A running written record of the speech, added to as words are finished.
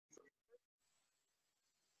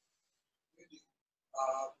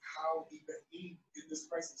how even in this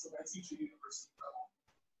crisis. So I teach at university level,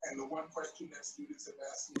 and the one question that students have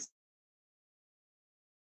asked me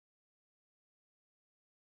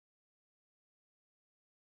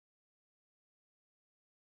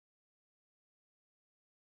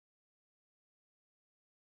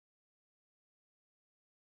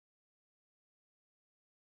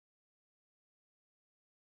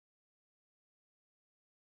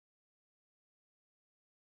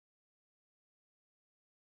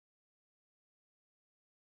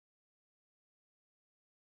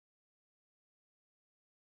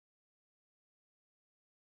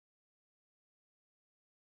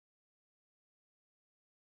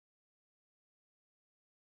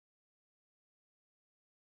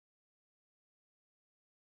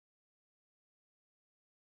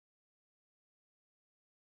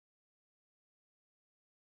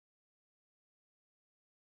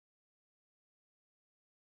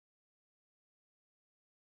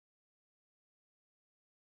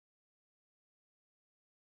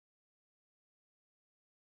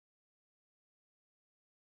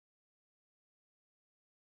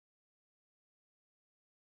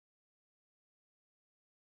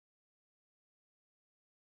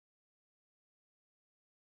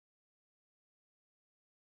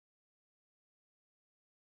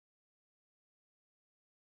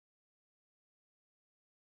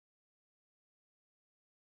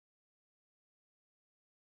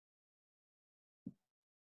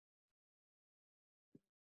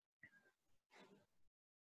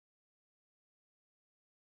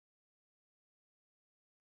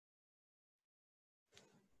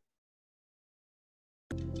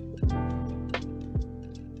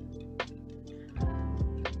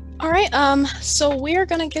All right, so we're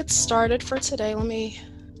gonna get started for today. Let me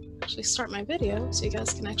actually start my video so you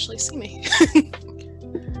guys can actually see me. Let's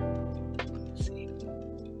see.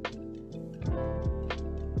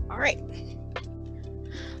 All right.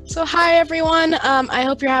 So hi everyone, I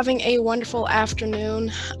hope you're having a wonderful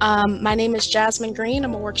afternoon. My name is Jasmine Green.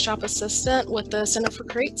 I'm a workshop assistant with the Center for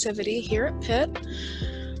Creativity here at Pitt.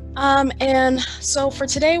 And so for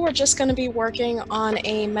today, we're just going to be working on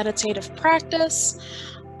a meditative practice.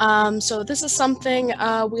 So this is something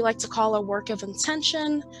we like to call a work of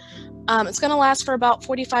intention. It's going to last for about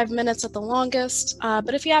 45 minutes at the longest,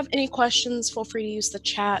 but if you have any questions, feel free to use the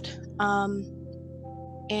chat,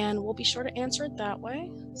 and we'll be sure to answer it that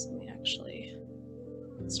way. So let me actually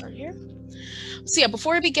start here. So yeah,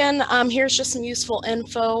 before we begin, here's just some useful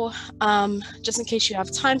info, just in case you have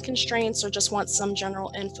time constraints or just want some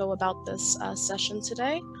general info about this session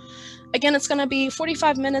today. Again, it's going to be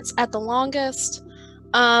 45 minutes at the longest.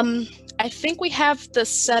 I think we have the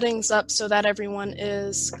settings up so that everyone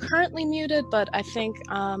is currently muted, but I think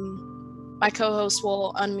my co-host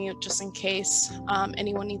will unmute just in case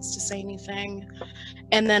anyone needs to say anything.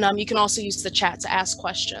 And then you can also use the chat to ask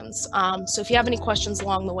questions. So if you have any questions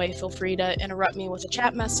along the way, feel free to interrupt me with a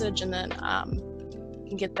chat message, and then you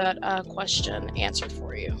can get that question answered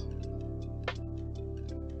for you.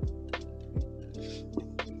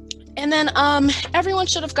 And then everyone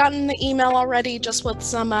should have gotten the email already, just with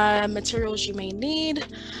some materials you may need.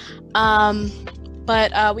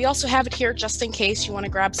 But we also have it here just in case you want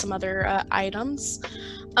to grab some other items.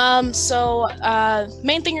 So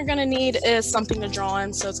main thing you're going to need is something to draw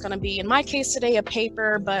in. So it's going to be, in my case today, a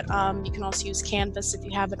paper, but you can also use canvas if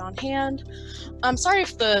you have it on hand. I'm sorry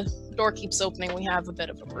if the door keeps opening. We have a bit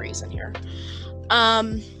of a breeze in here.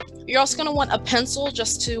 You're also going to want a pencil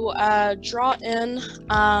just to draw in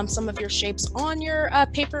some of your shapes on your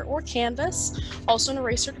paper or canvas. Also an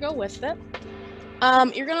eraser to go with it.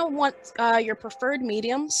 You're going to want your preferred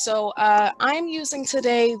medium. So I'm using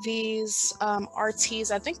today these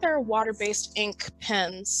RTs. I think they're water-based ink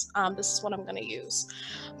pens. This is what I'm going to use.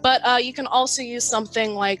 But you can also use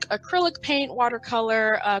something like acrylic paint,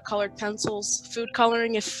 watercolor, colored pencils, food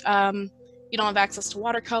coloring if you don't have access to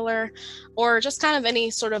watercolor, or just kind of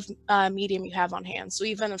any sort of medium you have on hand. So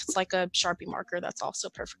even if it's like a Sharpie marker, that's also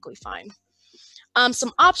perfectly fine.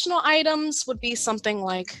 Some optional items would be something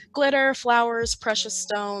like glitter, flowers, precious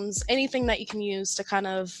stones, anything that you can use to kind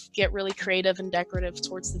of get really creative and decorative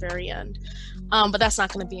towards the very end. But that's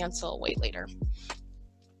not going to be until way later.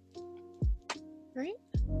 Right?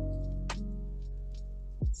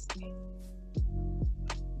 Let's see.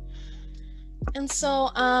 And so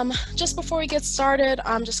just before we get started,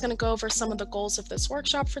 I'm just going to go over some of the goals of this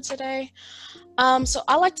workshop for today. So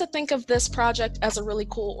I like to think of this project as a really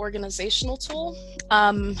cool organizational tool.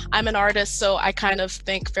 I'm an artist, so I kind of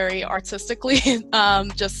think very artistically,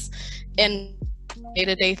 just in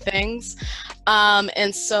day-to-day things.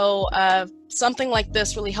 And so something like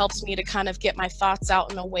this really helps me to kind of get my thoughts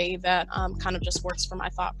out in a way that kind of just works for my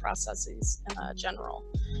thought processes in general.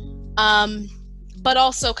 But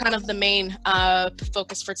also kind of the main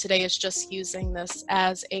focus for today is just using this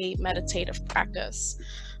as a meditative practice.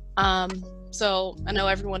 So I know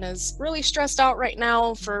everyone is really stressed out right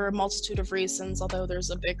now for a multitude of reasons, although there's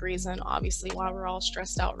a big reason, obviously, why we're all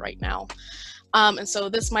stressed out right now. And so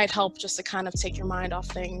this might help just to kind of take your mind off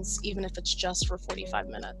things, even if it's just for 45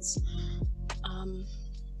 minutes.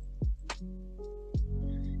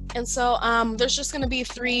 And so there's just going to be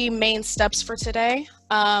 3 main steps for today.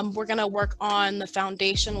 We're going to work on the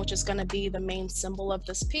foundation, which is going to be the main symbol of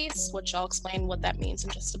this piece, which I'll explain what that means in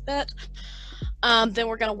just a bit. Then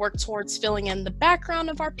we're going to work towards filling in the background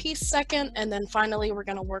of our piece second, and then finally we're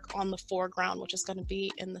going to work on the foreground, which is going to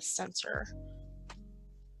be in the center.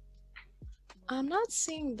 I'm not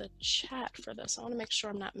seeing the chat for this. I want to make sure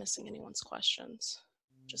I'm not missing anyone's questions,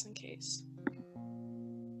 just in case.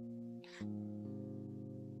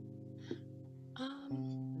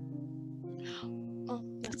 Oh,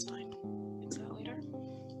 that's fine. Fix that later.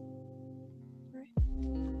 All right.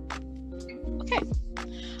 Okay.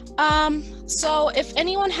 So if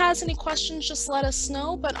anyone has any questions, just let us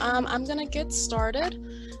know, but I'm gonna get started.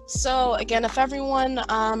 So again, if everyone,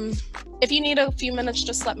 if you need a few minutes,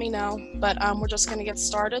 just let me know, but we're just gonna get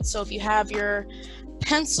started. So if you have your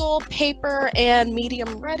pencil, paper, and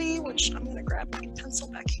medium ready, which I'm gonna grab my pencil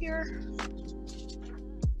back here.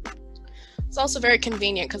 It's also very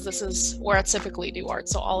convenient because this is where I typically do art,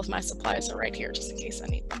 so all of my supplies are right here just in case I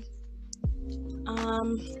need them.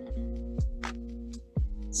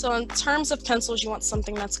 So in terms of pencils, you want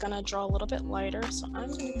something that's going to draw a little bit lighter. So I'm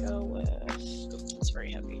going to go with, oops, it's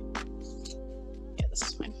very heavy. Yeah, this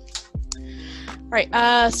is fine. All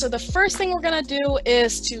right, so the first thing we're going to do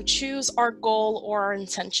is to choose our goal or our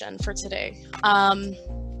intention for today.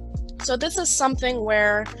 So this is something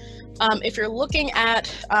where if you're looking at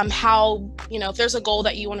how, if there's a goal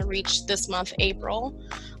that you want to reach this month, April,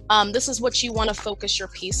 this is what you want to focus your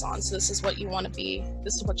piece on. So this is what you want to be,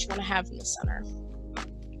 this is what you want to have in the center.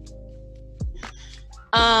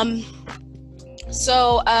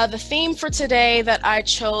 So the theme for today that I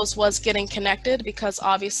chose was getting connected, because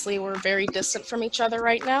obviously we're very distant from each other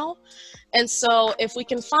right now. And so if we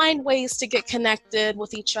can find ways to get connected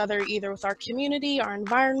with each other, either with our community, our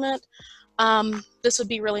environment, this would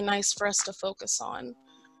be really nice for us to focus on.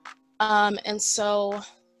 And so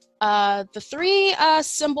the 3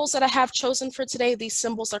 symbols that I have chosen for today, these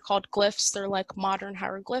symbols are called glyphs. They're like modern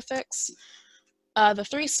hieroglyphics. The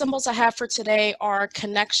 3 symbols I have for today are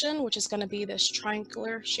connection, which is going to be this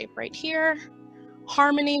triangular shape right here,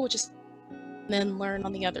 harmony, which is, and then learn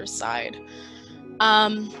on the other side.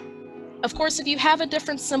 Of course, if you have a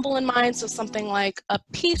different symbol in mind, so something like a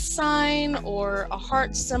peace sign or a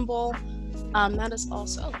heart symbol, that is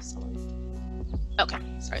also, okay,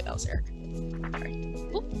 sorry, that was Eric.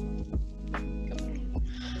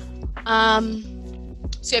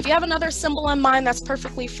 So if you have another symbol in mind, that's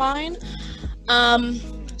perfectly fine.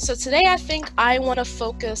 So today I think I want to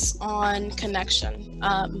focus on connection.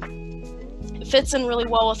 It fits in really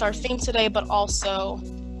well with our theme today, but also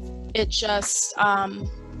it just,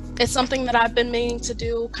 it's something that I've been meaning to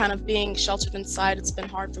do, kind of being sheltered inside. It's been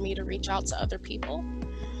hard for me to reach out to other people.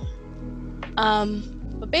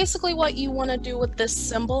 But basically what you want to do with this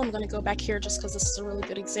symbol, I'm going to go back here just because this is a really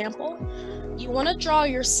good example. You want to draw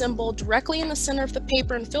your symbol directly in the center of the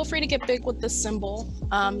paper, and feel free to get big with this symbol.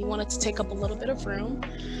 You want it to take up a little bit of room,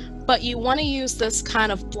 but you want to use this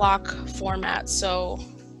kind of block format. So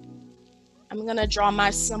I'm going to draw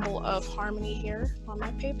my symbol of harmony here on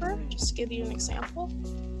my paper, just to give you an example.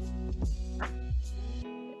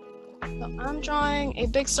 So I'm drawing a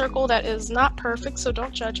big circle that is not perfect, so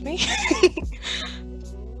don't judge me.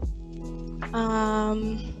 But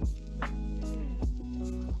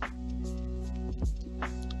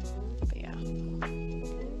yeah.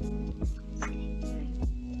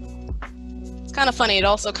 It's kind of funny. It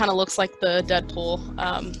also kind of looks like the Deadpool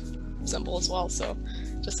symbol as well. So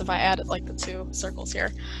just if I added like the 2 circles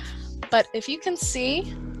here. But if you can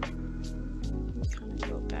see, kind of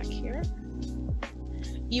go back here.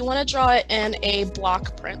 You want to draw it in a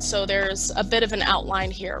block print. So there's a bit of an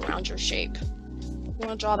outline here around your shape. You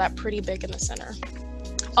want to draw that pretty big in the center.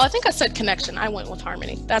 Oh, I think I said connection. I went with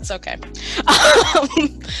harmony. That's okay.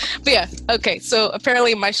 But yeah, okay. So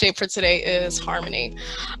apparently my shape for today is harmony.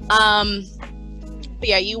 But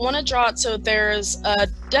yeah, you want to draw it so there's a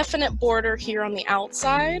definite border here on the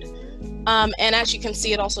outside. And as you can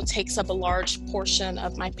see, it also takes up a large portion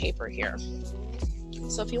of my paper here.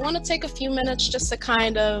 So if you want to take a few minutes just to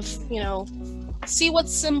kind of, see what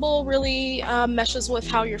symbol really meshes with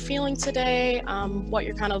how you're feeling today, what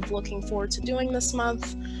you're kind of looking forward to doing this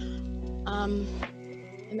month.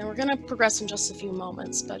 And then we're going to progress in just a few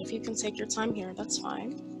moments, but if you can take your time here, that's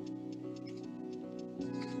fine.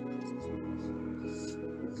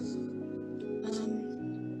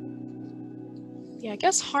 Yeah, I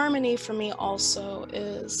guess harmony for me also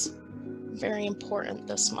is very important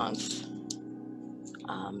this month.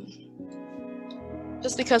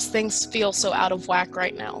 Just because things feel so out of whack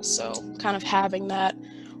right now. So kind of having that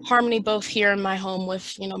harmony both here in my home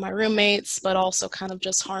with, you know, my roommates, but also kind of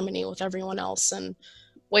just harmony with everyone else and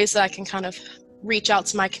ways that I can kind of reach out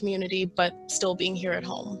to my community, but still being here at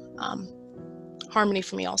home. Harmony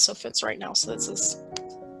for me also fits right now. So this is,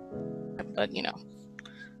 but you know,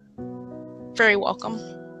 very welcome.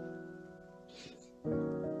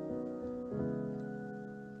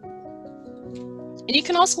 And you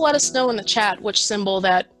can also let us know in the chat which symbol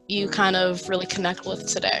that you kind of really connect with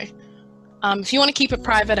today. If you want to keep it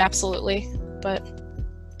private, absolutely. But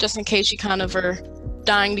just in case you kind of are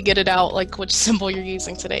dying to get it out, like which symbol you're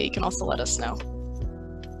using today, you can also let us know.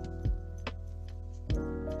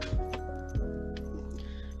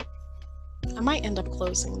 I might end up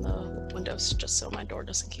closing the windows just so my door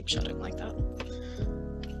doesn't keep shutting like that.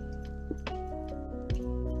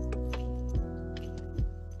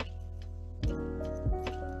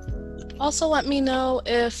 Also, let me know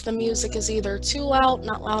if the music is either too loud,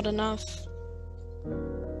 not loud enough.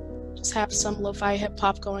 Just have some lo-fi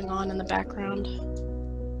hip-hop going on in the background.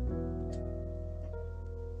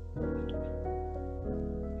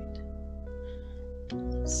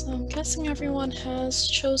 So I'm guessing everyone has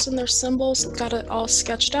chosen their symbols, got it all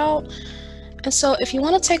sketched out. And so if you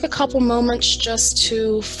want to take a couple moments just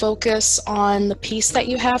to focus on the piece that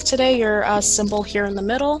you have today, your symbol here in the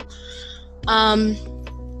middle.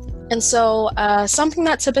 And so something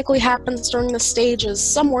that typically happens during the stage is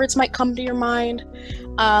some words might come to your mind.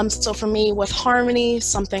 So for me, with harmony,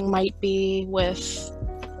 something might be with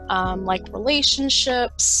like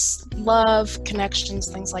relationships, love, connections,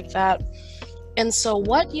 things like that. And so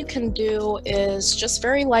what you can do is just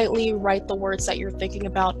very lightly write the words that you're thinking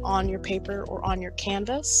about on your paper or on your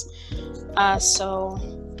canvas. So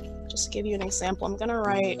just to give you an example, I'm going to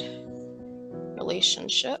write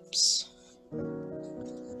relationships.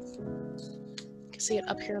 See it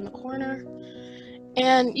up here in the corner,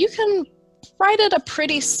 and you can write it a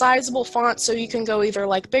pretty sizable font, so you can go either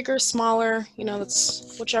like bigger, smaller, you know,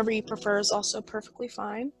 that's whichever you prefer is also perfectly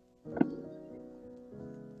fine.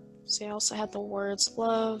 See, I also had the words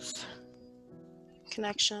love,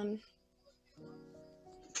 connection.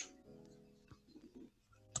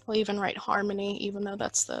 I'll even write harmony, even though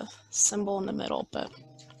that's the symbol in the middle, but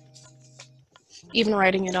even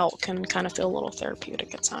writing it out can kind of feel a little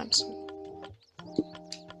therapeutic at times.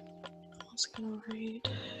 Gonna read.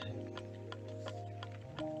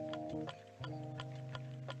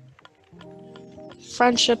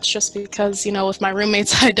 Friendships, just because, you know, with my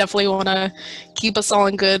roommates, I definitely want to keep us all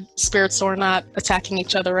in good spirits so we're not attacking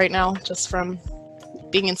each other right now, just from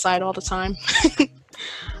being inside all the time.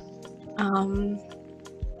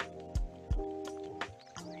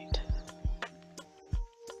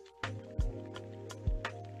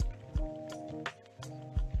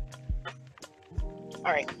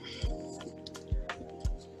 All right.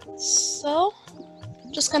 So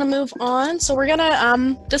just gonna move on. So we're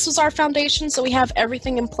gonna, this was our foundation, so we have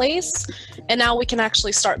everything in place, and now we can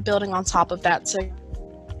actually start building on top of that to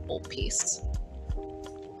whole piece.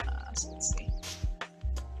 So let's see.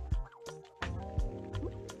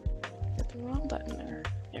 Hit the wrong button there.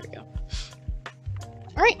 There we go.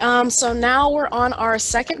 All right, so now we're on our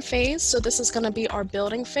second phase. So this is gonna be our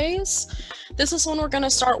building phase. This is when we're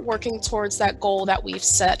gonna start working towards that goal that we've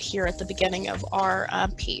set here at the beginning of our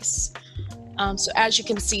piece. So as you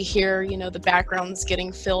can see here, you know, the background's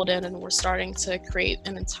getting filled in and we're starting to create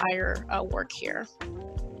an entire work here.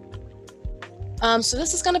 So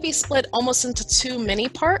this is going to be split almost into two mini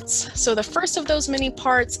parts. So the first of those mini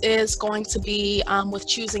parts is going to be with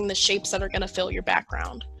choosing the shapes that are going to fill your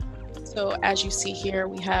background. So as you see here,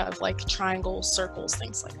 we have like triangles, circles,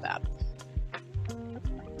 things like that.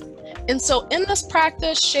 And so in this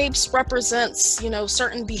practice, shapes represents, you know,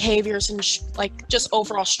 certain behaviors and like just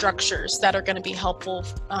overall structures that are going to be helpful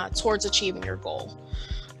towards achieving your goal.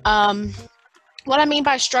 What I mean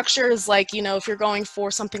by structure is like, you know, if you're going for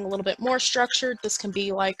something a little bit more structured, this can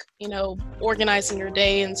be like, you know, organizing your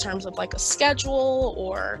day in terms of like a schedule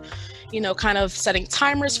or, you know, kind of setting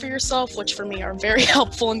timers for yourself, which for me are very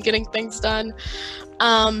helpful in getting things done.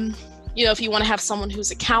 you know, if you want to have someone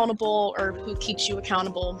who's accountable or who keeps you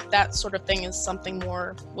accountable, that sort of thing is something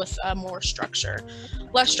more with more structure.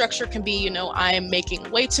 Less structure can be, you know, I am making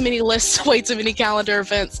way too many lists, way too many calendar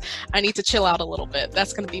events. I need to chill out a little bit.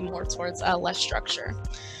 That's going to be more towards less structure.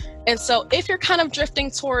 And so if you're kind of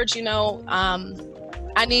drifting towards, you know,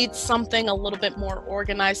 I need something a little bit more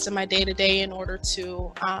organized in my day-to-day in order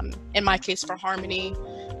to, in my case for harmony,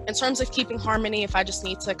 in terms of keeping harmony, if I just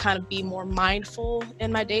need to kind of be more mindful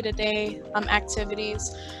in my day-to-day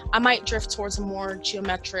activities, I might drift towards a more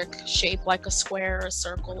geometric shape like a square, a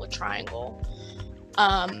circle, a triangle.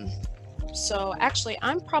 So actually,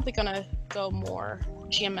 I'm probably gonna go more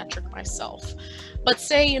geometric myself. But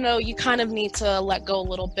say, you know, you kind of need to let go a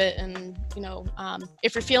little bit and, you know,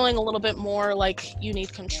 if you're feeling a little bit more like you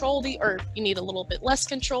need control, or you need a little bit less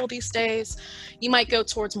control these days, you might go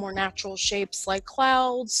towards more natural shapes like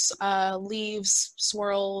clouds, leaves,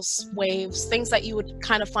 swirls, waves, things that you would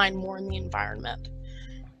kind of find more in the environment.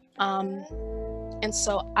 And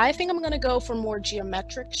so I think I'm going to go for more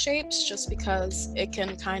geometric shapes just because it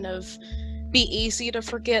can kind of be easy to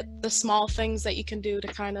forget the small things that you can do to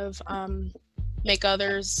kind of make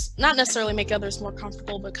others, not necessarily make others more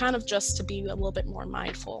comfortable, but kind of just to be a little bit more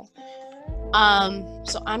mindful.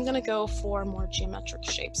 So I'm going to go for more geometric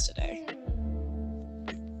shapes today.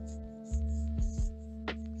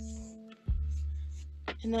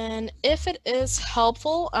 And then if it is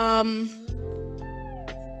helpful,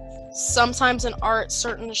 sometimes in art,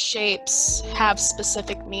 certain shapes have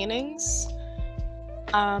specific meanings.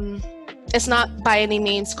 It's not by any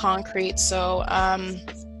means concrete, so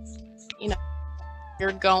you know,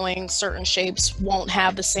 you're going, certain shapes won't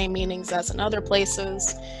have the same meanings as in other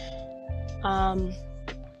places.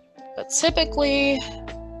 But typically,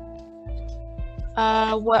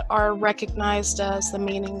 what are recognized as the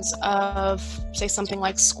meanings of, say, something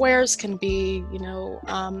like squares can be, you know,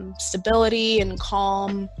 stability and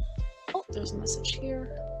calm. Oh, there's a message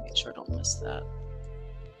here. Make sure I don't miss that.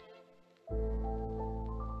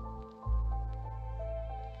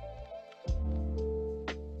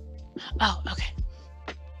 Oh, okay.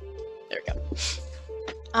 There we go.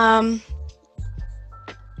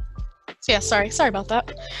 So yeah, sorry about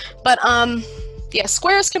that. But yeah,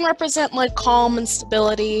 squares can represent like calm and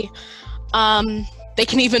stability. They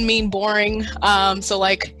can even mean boring. So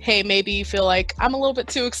like, hey, maybe you feel like I'm a little bit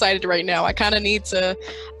too excited right now. I kind of need to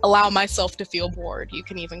allow myself to feel bored. You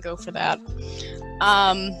can even go for that.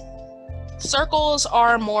 Circles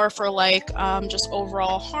are more for like just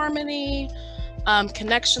overall harmony,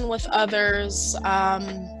 connection with others,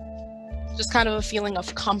 just kind of a feeling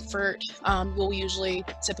of comfort. We'll usually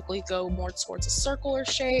typically go more towards a circular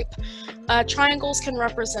shape. Triangles can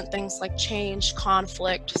represent things like change,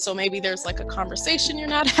 conflict. So maybe there's like a conversation you're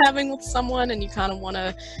not having with someone and you kind of want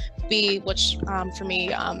to be, which for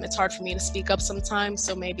me, it's hard for me to speak up sometimes.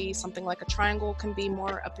 So maybe something like a triangle can be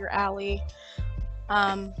more up your alley.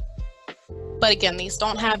 But again, these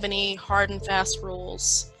don't have any hard and fast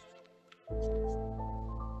rules.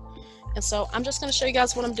 And so I'm just going to show you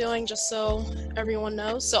guys what I'm doing just so everyone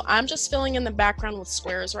knows. So I'm just filling in the background with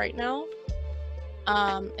squares right now.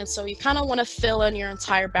 And so you kind of want to fill in your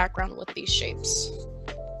entire background with these shapes.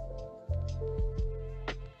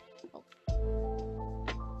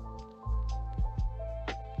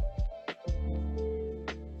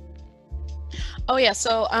 Oh yeah,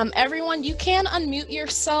 so everyone, you can unmute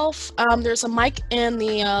yourself. There's a mic in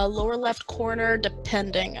the lower left corner,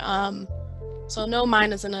 depending. So no,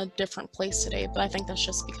 mine is in a different place today, but I think that's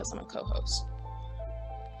just because I'm a co-host.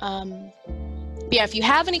 Yeah, if you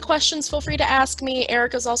have any questions, feel free to ask me.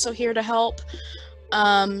 Erica's also here to help.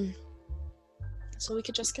 So we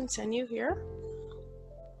could just continue here.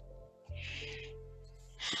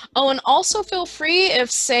 Oh, and also feel free if,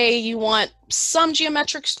 say, you want some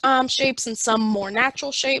geometric shapes and some more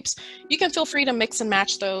natural shapes, you can feel free to mix and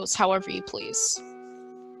match those however you please.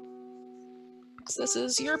 So this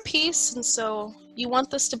is your piece, and so you want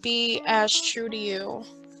this to be as true to you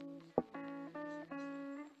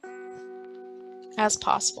as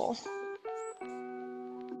possible.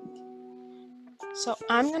 So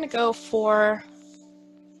I'm going to go for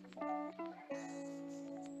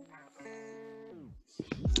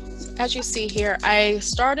as you see here, I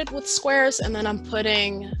started with squares and then I'm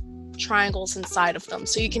putting triangles inside of them.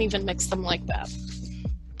 So you can even mix them like that.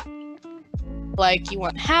 Like you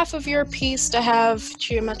want half of your piece to have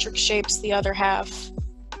geometric shapes, the other half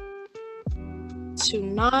to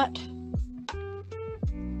not.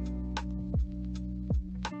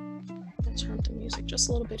 I'll turn up the music just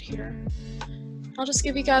a little bit here. I'll just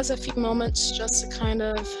give you guys a few moments just to kind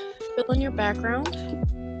of fill in your background.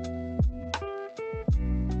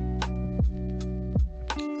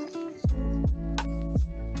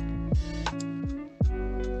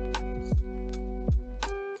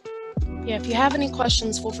 Yeah, if you have any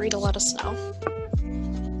questions, feel free to let us know.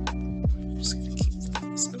 Just gonna keep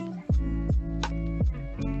this open.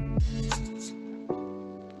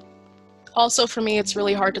 Also, for me, it's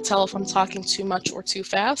really hard to tell if I'm talking too much or too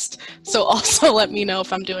fast. So also let me know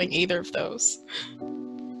if I'm doing either of those.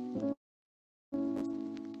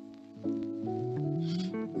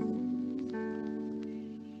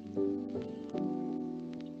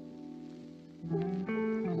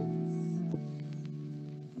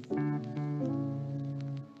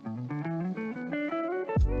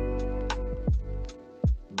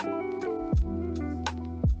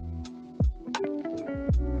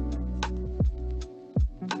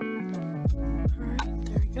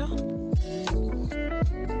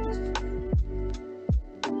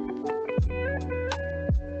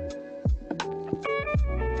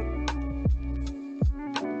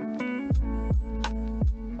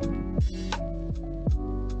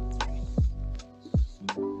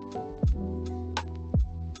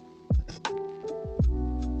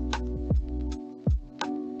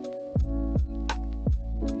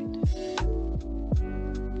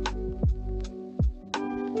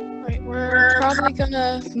 We're probably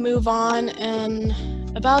gonna move on in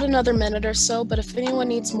about another minute or so, but if anyone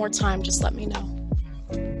needs more time, just let me know.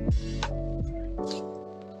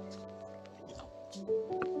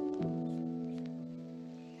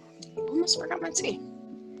 Almost forgot my tea.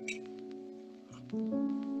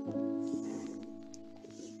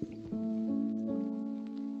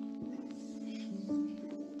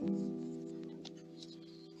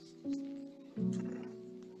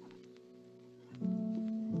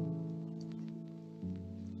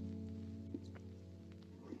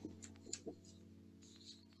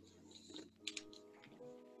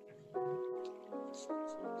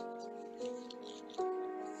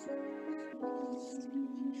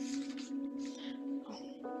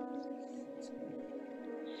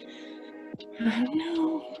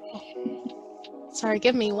 No. Sorry,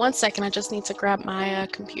 give me 1 second. I just need to grab my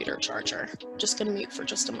computer charger. Just gonna mute for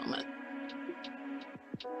just a moment.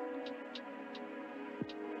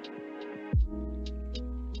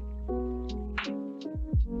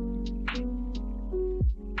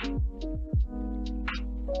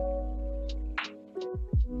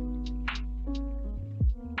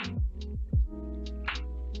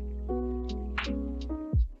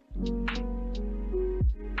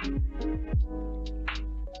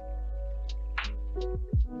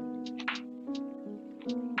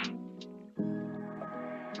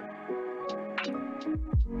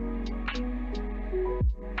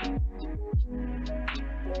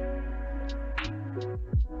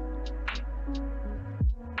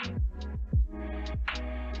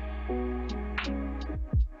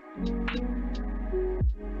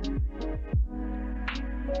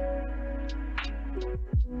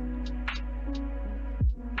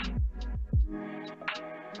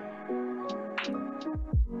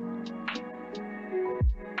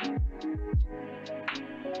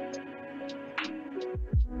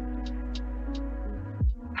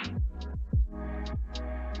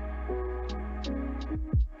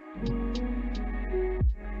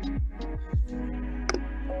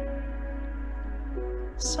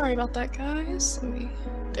 Sorry about that, guys.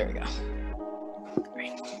 There we go.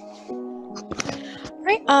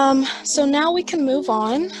 Right. So now we can move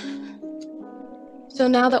on. So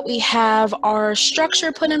now that we have our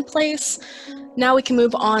structure put in place, now we can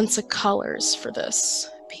move on to colors for this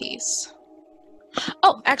piece.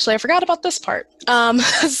 Oh, actually, I forgot about this part.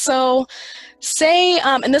 So say,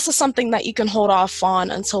 and this is something that you can hold off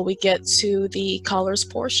on until we get to the colors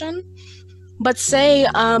portion, but say,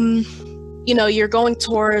 you know, you're going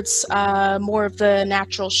towards more of the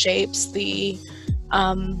natural shapes, the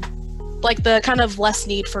like the kind of less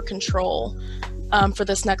need for control for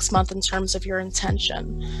this next month in terms of your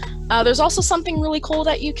intention. There's also something really cool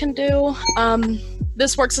that you can do.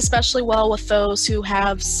 This works especially well with those who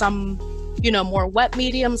have some, you know, more wet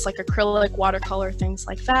mediums like acrylic, watercolor, things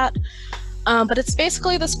like that. But it's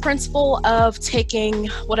basically this principle of taking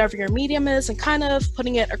whatever your medium is and kind of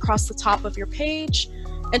putting it across the top of your page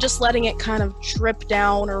and just letting it kind of drip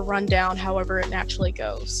down or run down however it naturally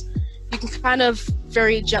goes. You can kind of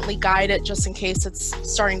very gently guide it just in case it's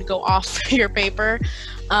starting to go off your paper.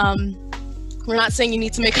 We're not saying you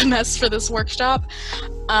need to make a mess for this workshop.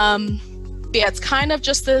 But yeah, it's kind of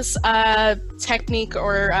just this technique,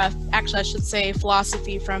 or actually I should say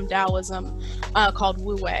philosophy from Taoism called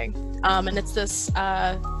Wu Wei. And it's this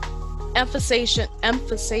emphasation,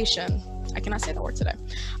 I cannot say that word today.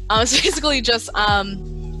 It's basically just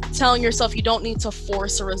telling yourself you don't need to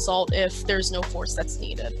force a result if there's no force that's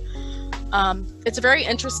needed. It's a very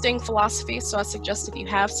interesting philosophy, so I suggest if you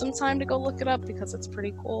have some time to go look it up because it's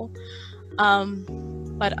pretty cool.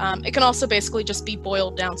 But it can also basically just be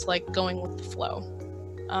boiled down to like going with the flow.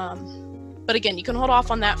 But again, you can hold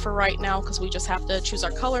off on that for right now because we just have to choose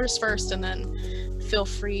our colors first, and then feel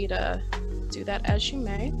free to do that as you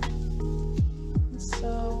may.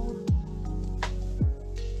 So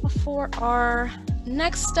for our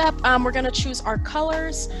next step, we're going to choose our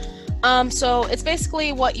colors. So it's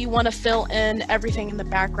basically what you want to fill in everything in the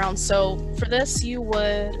background. So for this, you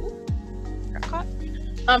would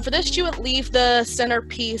leave the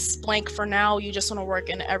centerpiece blank for now. You just want to work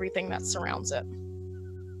in everything that surrounds it.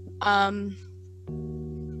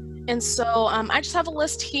 And so I just have a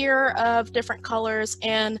list here of different colors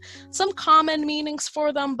and some common meanings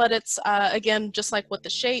for them, but it's, again, just like with the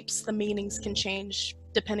shapes, the meanings can change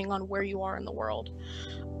depending on where you are in the world.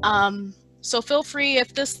 So feel free,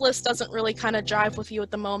 if this list doesn't really kind of jive with you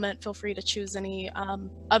at the moment, feel free to choose any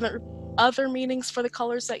other meanings for the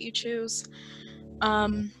colors that you choose.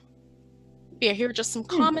 Yeah, here are just some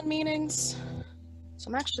common meanings. So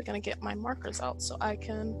I'm actually going to get my markers out so I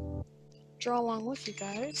can draw along with you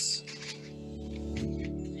guys.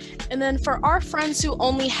 And then for our friends who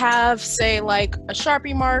only have, say, like a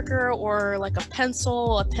Sharpie marker or like a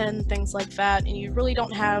pencil, a pen, things like that, and you really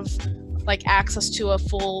don't have like access to a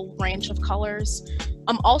full range of colors,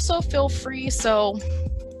 also feel free. So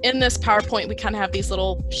in this PowerPoint, we kind of have these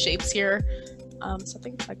little shapes here. So I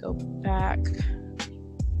think if I go back,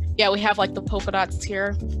 yeah, we have like the polka dots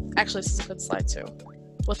here. Actually, this is a good slide too,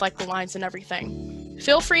 with like the lines and everything.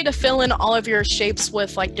 Feel free to fill in all of your shapes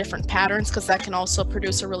with like different patterns, because that can also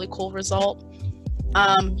produce a really cool result.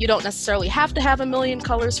 You don't necessarily have to have a million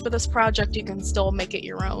colors for this project. You can still make it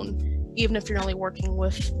your own, even if you're only working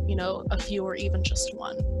with, you know, a few or even just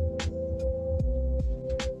one.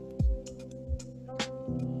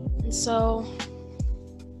 And so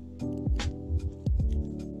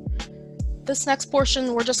this next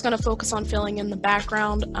portion, we're just going to focus on filling in the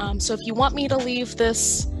background. So if you want me to leave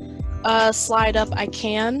this slide up, I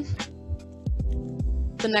can.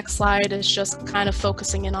 The next slide is just kind of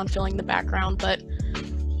focusing in on filling the background, but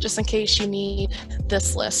just in case you need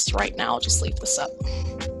this list right now, I'll just leave this up.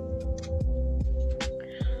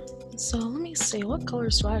 So let me see, what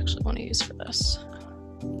colors do I actually want to use for this?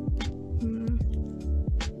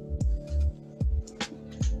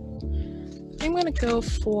 I'm going to go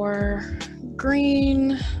for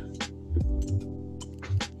green,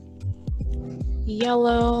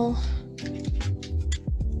 yellow,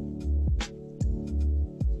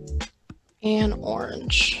 and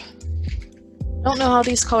orange. Don't know how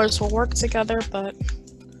these colors will work together, but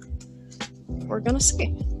we're gonna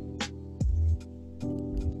see.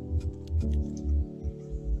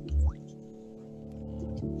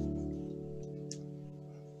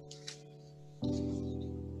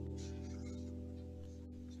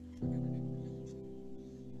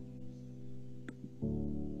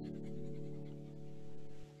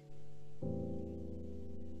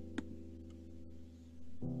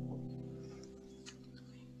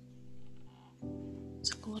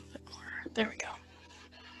 A little bit more. There we go.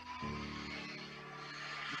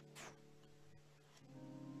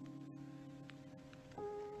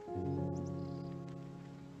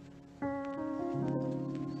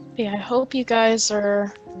 Yeah, I hope you guys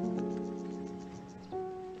are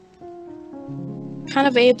kind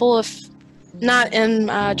of able, if not in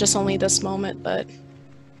just only this moment, but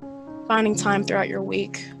finding time throughout your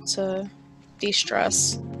week to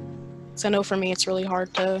de-stress. Because I know for me it's really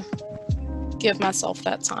hard to give myself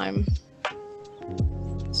that time.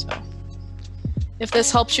 So if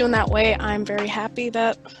this helps you in that way, I'm very happy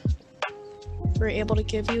that we're able to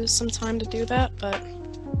give you some time to do that, but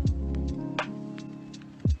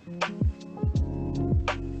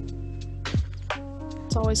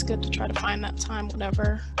it's always good to try to find that time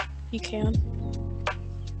whenever you can.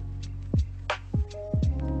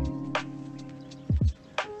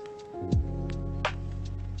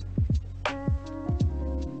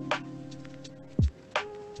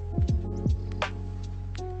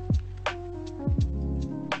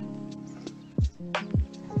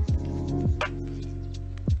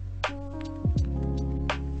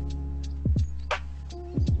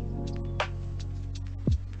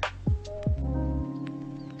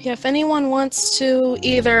 Yeah, if anyone wants to,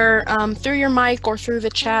 either through your mic or through the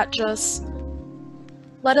chat, just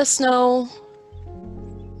let us know.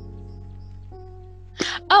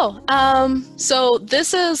 Oh, so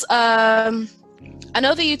this is, I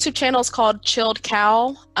know the YouTube channel is called Chilled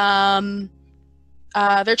Cow.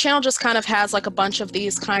 Their channel just kind of has like a bunch of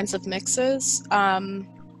these kinds of mixes. So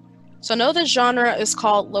I know the genre is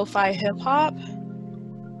called lo-fi hip hop.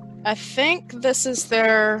 I think this is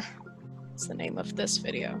their, what's the name of this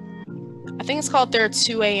video? I think it's called their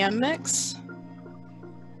 2 a.m. mix.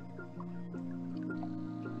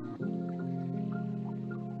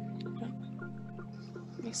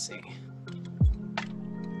 Let me see.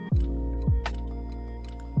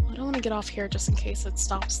 I don't want to get off here just in case it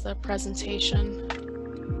stops the presentation.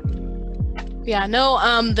 Yeah, no,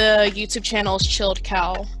 the YouTube channel is Chilled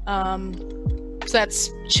Cow. So that's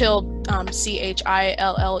Chilled,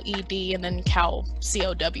 C-H-I-L-L-E-D, and then Cow,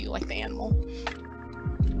 C-O-W, like the animal.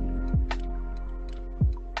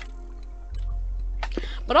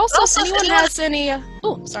 But also, if anyone has any,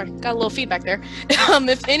 oh, sorry, got a little feedback there.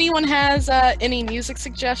 If anyone has any music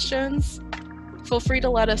suggestions, feel free to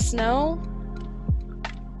let us know.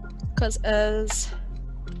 Because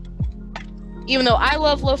even though I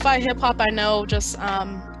love lo-fi hip-hop, I know just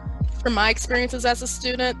from my experiences as a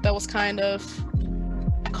student, that was kind of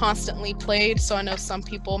constantly played. So I know some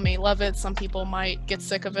people may love it, some people might get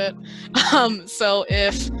sick of it. So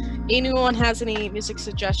if anyone has any music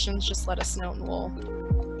suggestions, just let us know and we'll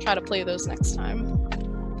try to play those next time.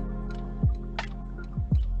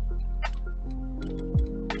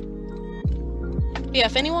 Yeah,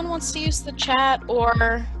 if anyone wants to use the chat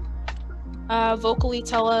or vocally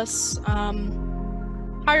tell us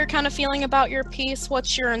how you're kind of feeling about your piece,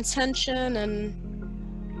 what's your intention, and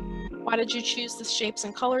why did you choose the shapes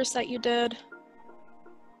and colors that you did?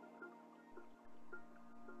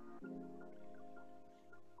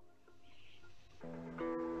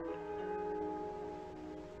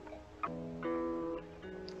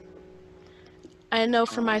 I know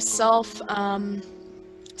for myself,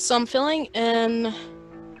 so I'm filling in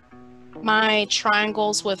my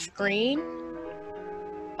triangles with green.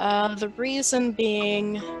 The reason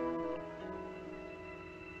being,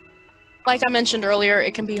 like I mentioned earlier,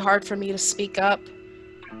 it can be hard for me to speak up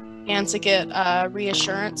and to get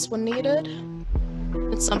reassurance when needed.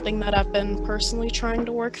 It's something that I've been personally trying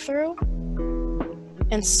to work through.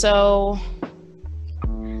 And so,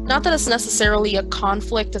 not that it's necessarily a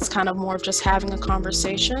conflict, it's kind of more of just having a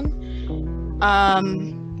conversation.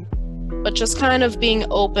 But just kind of being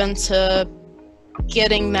open to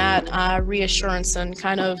getting that reassurance and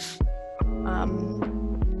kind of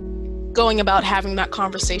going about having that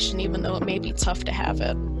conversation, even though it may be tough to have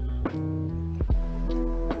it.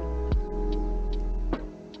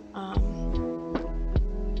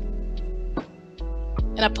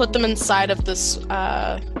 And I put them inside of this,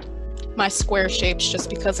 my square shapes, just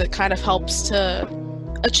because it kind of helps to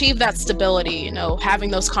achieve that stability. You know,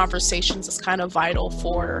 having those conversations is kind of vital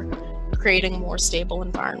for creating a more stable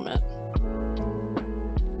environment.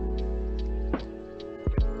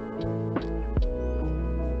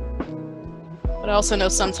 But I also know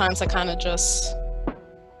sometimes I kind of just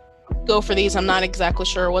go for these. I'm not exactly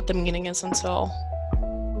sure what the meaning is until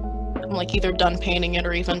I'm like either done painting it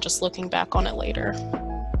or even just looking back on it later.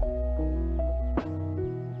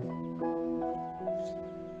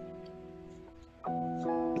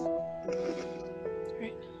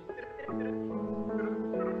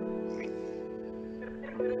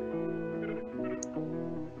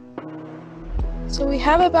 So we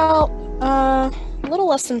have about a little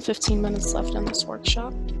less than 15 minutes left in this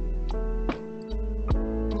workshop.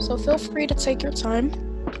 So feel free to take your time.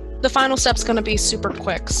 The final step's going to be super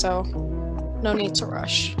quick, so no need to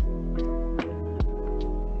rush.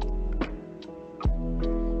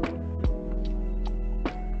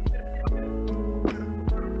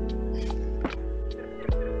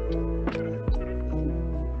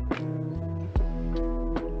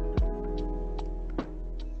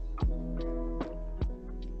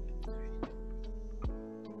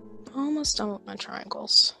 Almost done with my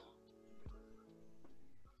triangles.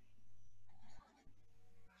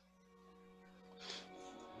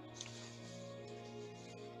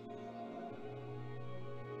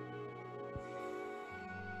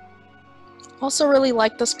 Also really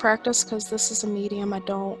like this practice because this is a medium I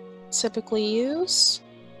don't typically use.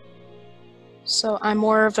 So I'm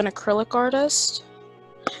more of an acrylic artist.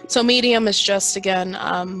 So medium is just, again,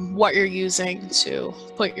 what you're using to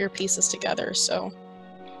put your pieces together. So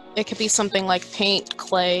it could be something like paint,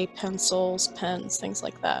 clay, pencils, pens, things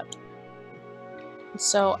like that.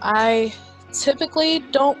 So I typically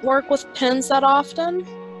don't work with pens that often,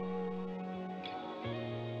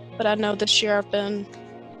 but I know this year I've been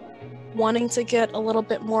wanting to get a little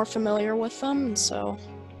bit more familiar with them, and so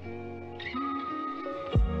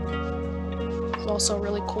it's also a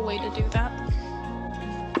really cool way to do that.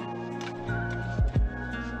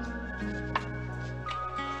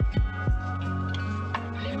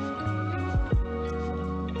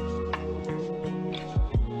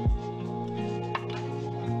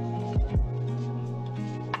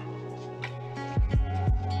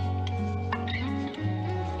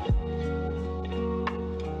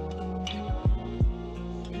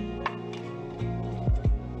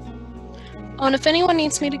 Oh, and if anyone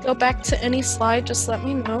needs me to go back to any slide, just let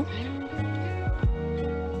me know.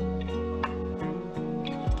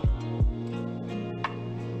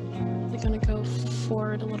 I'm gonna go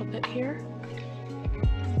forward a little bit here.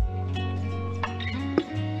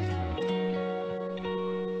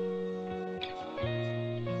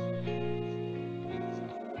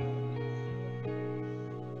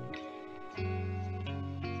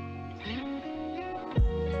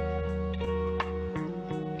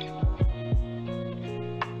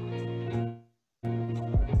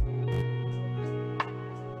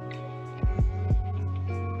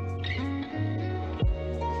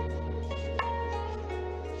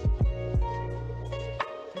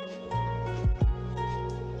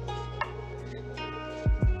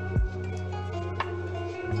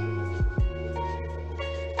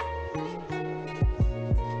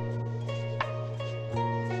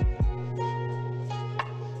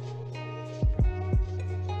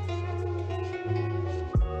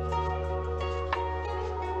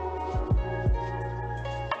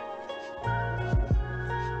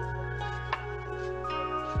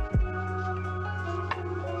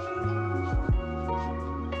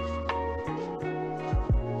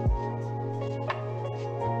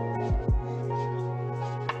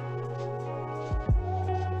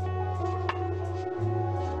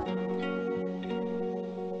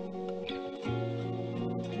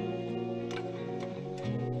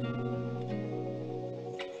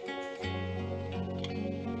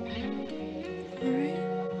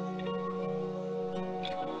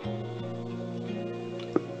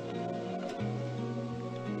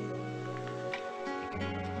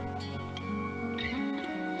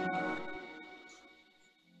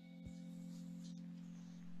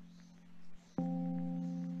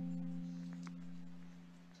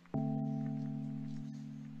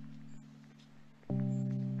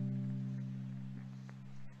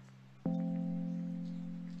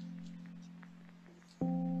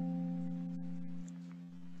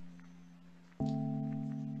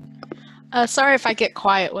 Sorry if I get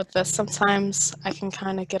quiet with this. Sometimes I can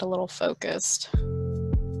kind of get a little focused.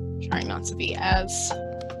 Trying not to be as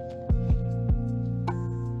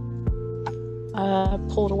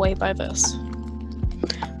pulled away by this.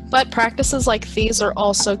 But practices like these are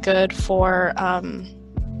also good for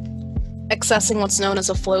accessing what's known as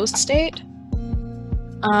a flow state.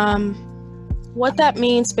 What that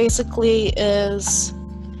means basically is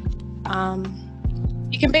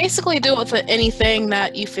you can basically do it with anything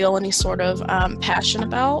that you feel any sort of passion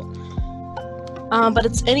about. But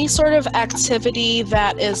it's any sort of activity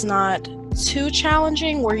that is not too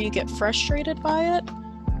challenging where you get frustrated by it,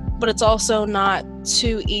 but it's also not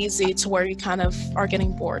too easy to where you kind of are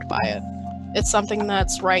getting bored by it. It's something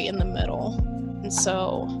that's right in the middle. And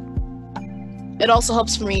so it also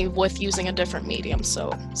helps for me with using a different medium,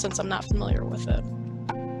 so since I'm not familiar with it.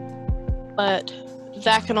 But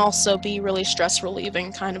that can also be really stress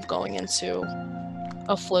relieving, kind of going into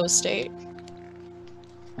a flow state.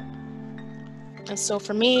 And so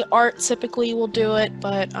for me, art typically will do it,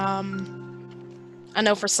 but I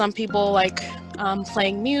know for some people, like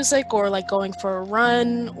playing music or like going for a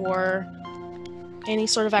run or any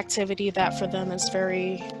sort of activity that for them is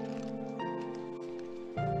very,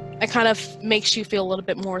 it kind of makes you feel a little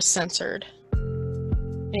bit more centered.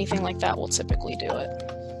 Anything like that will typically do it.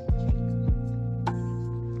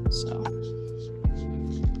 So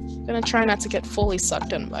I'm gonna try not to get fully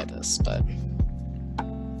sucked in by this, but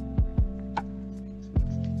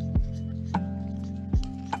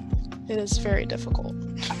it is very difficult.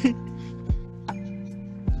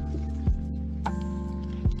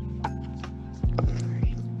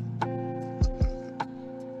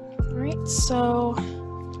 Alright, so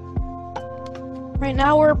right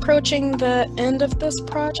now we're approaching the end of this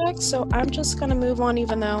project, so I'm just gonna move on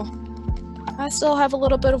even though I still have a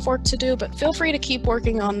little bit of work to do, but feel free to keep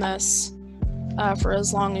working on this for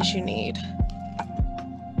as long as you need.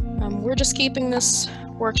 We're just keeping this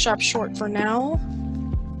workshop short for now,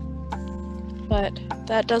 but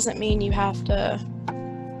that doesn't mean you have to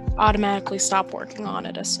automatically stop working on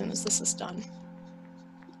it as soon as this is done.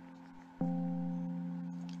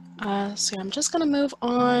 So I'm just going to move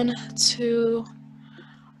on to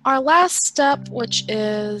our last step, which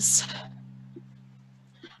is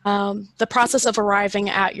the process of arriving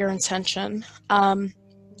at your intention.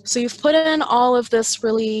 So you've put in all of this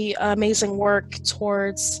really amazing work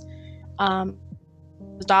towards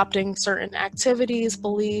adopting certain activities,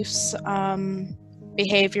 beliefs,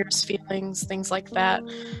 behaviors, feelings, things like that,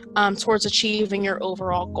 towards achieving your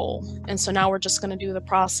overall goal. And so now we're just going to do the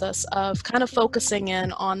process of kind of focusing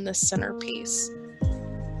in on this centerpiece.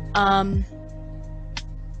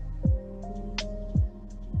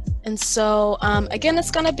 And And so again,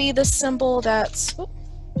 it's going to be this symbol that's, oh,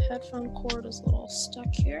 headphone cord is a little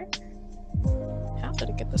stuck here. How did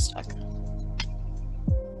it get this stuck?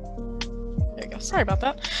 There you go. Sorry about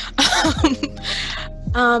that.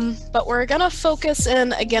 But we're going to focus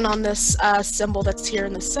in again on this symbol that's here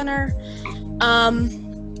in the center.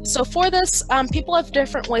 So for this, people have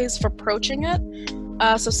different ways of approaching it.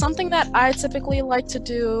 So something that I typically like to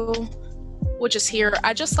do, which is here,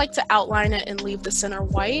 I just like to outline it and leave the center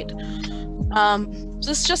white.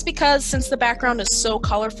 Just because since the background is so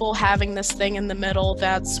colorful, having this thing in the middle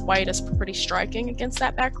that's white is pretty striking against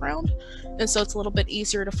that background. And so it's a little bit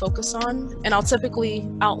easier to focus on. And I'll typically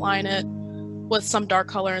outline it with some dark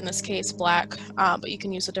color, in this case black, but you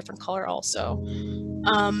can use a different color also.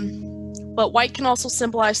 But white can also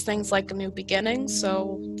symbolize things like a new beginning.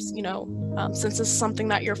 So, you know, since this is something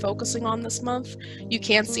that you're focusing on this month, you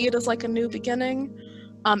can see it as like a new beginning,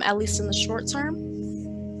 at least in the short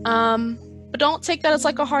term. But don't take that as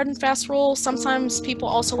like a hard and fast rule. Sometimes people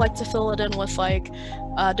also like to fill it in with like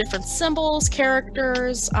different symbols,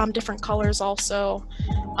 characters, different colors also,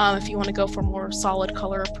 if you want to go for a more solid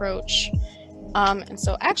color approach. And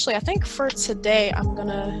so actually, I think for today, I'm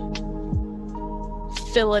gonna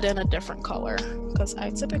fill it in a different color because I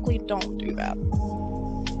typically don't do that.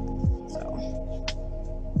 So,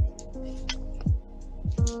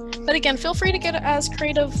 but again, feel free to get as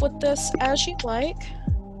creative with this as you'd like.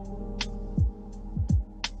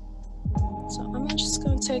 So I'm just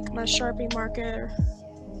going to take my Sharpie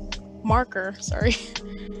marker, sorry,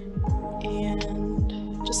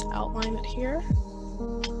 and just outline it here.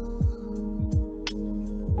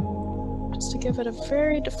 Just to give it a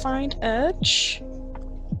very defined edge.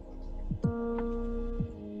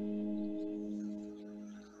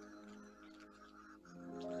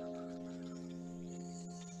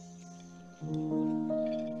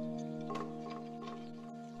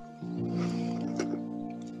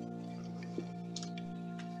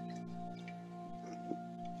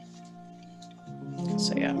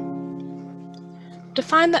 So yeah,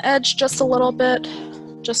 define the edge just a little bit,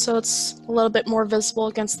 just so it's a little bit more visible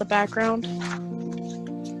against the background.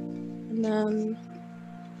 And then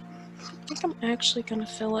I think I'm actually gonna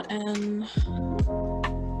fill it in. I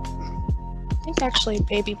think actually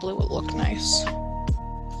baby blue would look nice.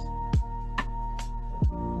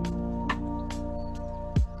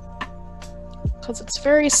 Because it's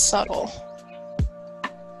very subtle.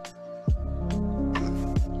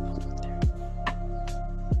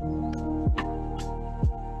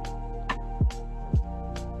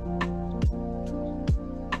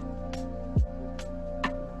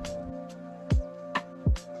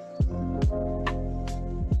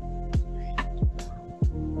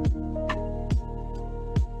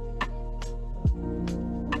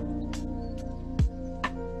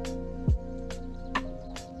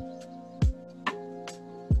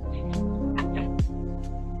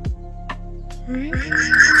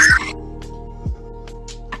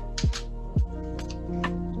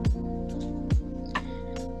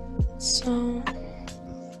 So,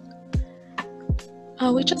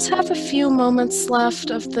 we just have a few moments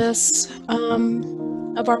left of this,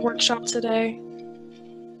 of our workshop today.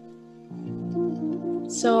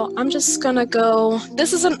 So I'm just gonna go,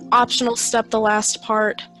 this is an optional step, the last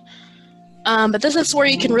part, but this is where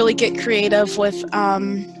you can really get creative with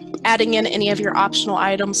adding in any of your optional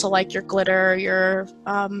items, so like your glitter, your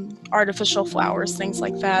artificial flowers, things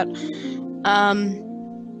like that.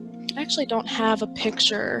 I actually don't have a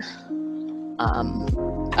picture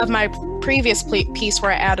of my previous piece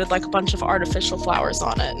where I added like a bunch of artificial flowers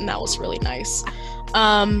on it, and that was really nice.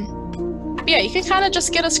 But yeah, you can kind of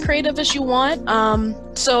just get as creative as you want.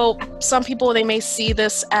 So some people, they may see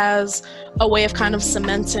this as a way of kind of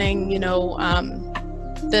cementing, you know,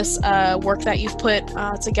 this work that you've put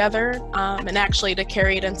together, and actually to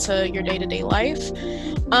carry it into your day-to-day life.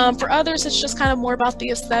 For others, it's just kind of more about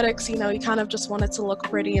the aesthetics, you know, you kind of just want it to look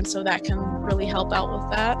pretty, and so that can really help out with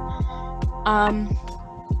that.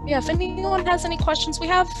 Yeah, if anyone has any questions, we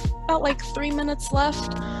have about like 3 minutes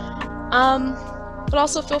left. But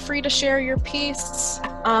also feel free to share your piece.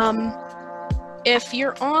 If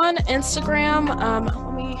you're on Instagram,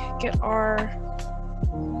 let me get our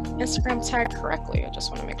Instagram tag correctly. I just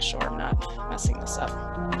want to make sure I'm not messing this up.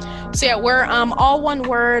 So yeah, we're all one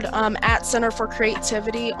word, at Center for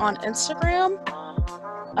Creativity on Instagram.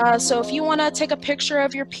 So if you want to take a picture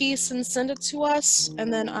of your piece and send it to us,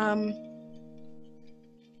 and then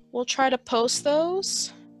we'll try to post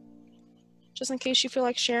those just in case you feel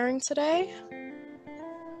like sharing today.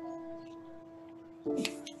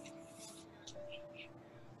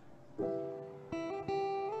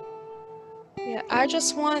 Yeah, Yeah, I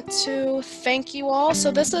just want to thank you all. So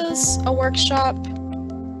this is a workshop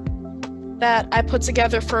that I put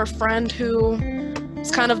together for a friend who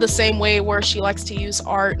is kind of the same way, where she likes to use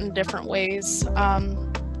art in different ways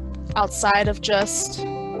outside of just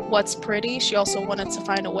what's pretty. She also wanted to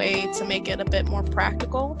find a way to make it a bit more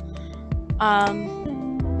practical.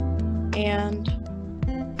 And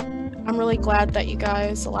I'm really glad that you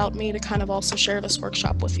guys allowed me to kind of also share this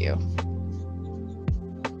workshop with you.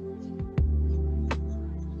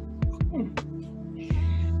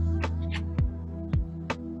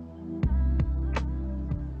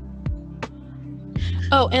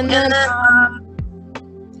 Oh, and then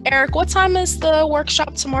Eric, what time is the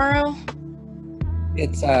workshop tomorrow?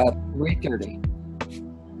 It's 3:30.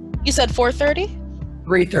 You said 4:30?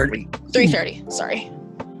 3:30. 3:30, sorry.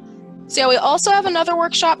 So yeah, we also have another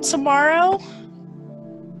workshop tomorrow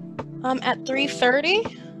at 3:30.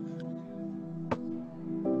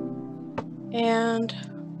 And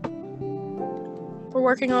we're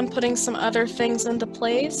working on putting some other things into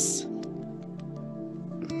place.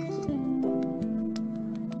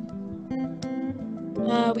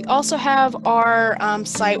 We also have our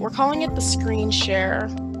site. We're calling it the Screen Share. I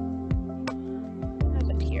have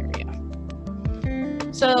it here, yeah.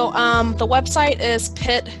 So the website is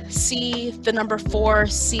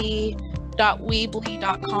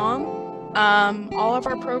pitc4c.weebly.com. All of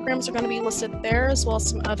our programs are going to be listed there, as well as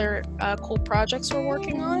some other cool projects we're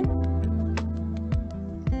working on.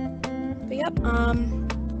 But yep.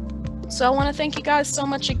 So I want to thank you guys so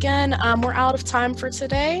much again. We're out of time for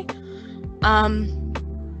today.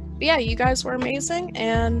 But yeah, you guys were amazing,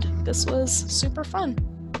 and this was super fun.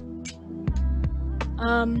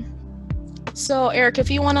 So Eric,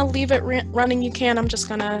 if you want to leave it running, you can. I'm just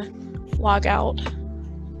gonna log out,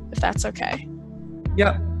 if that's okay.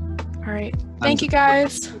 Yep. All right. Thank you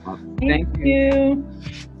guys. Thank you.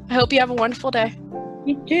 I hope you have a wonderful day.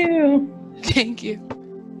 You too. Thank you.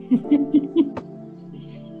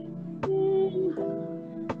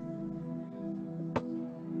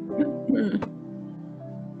 Hmm.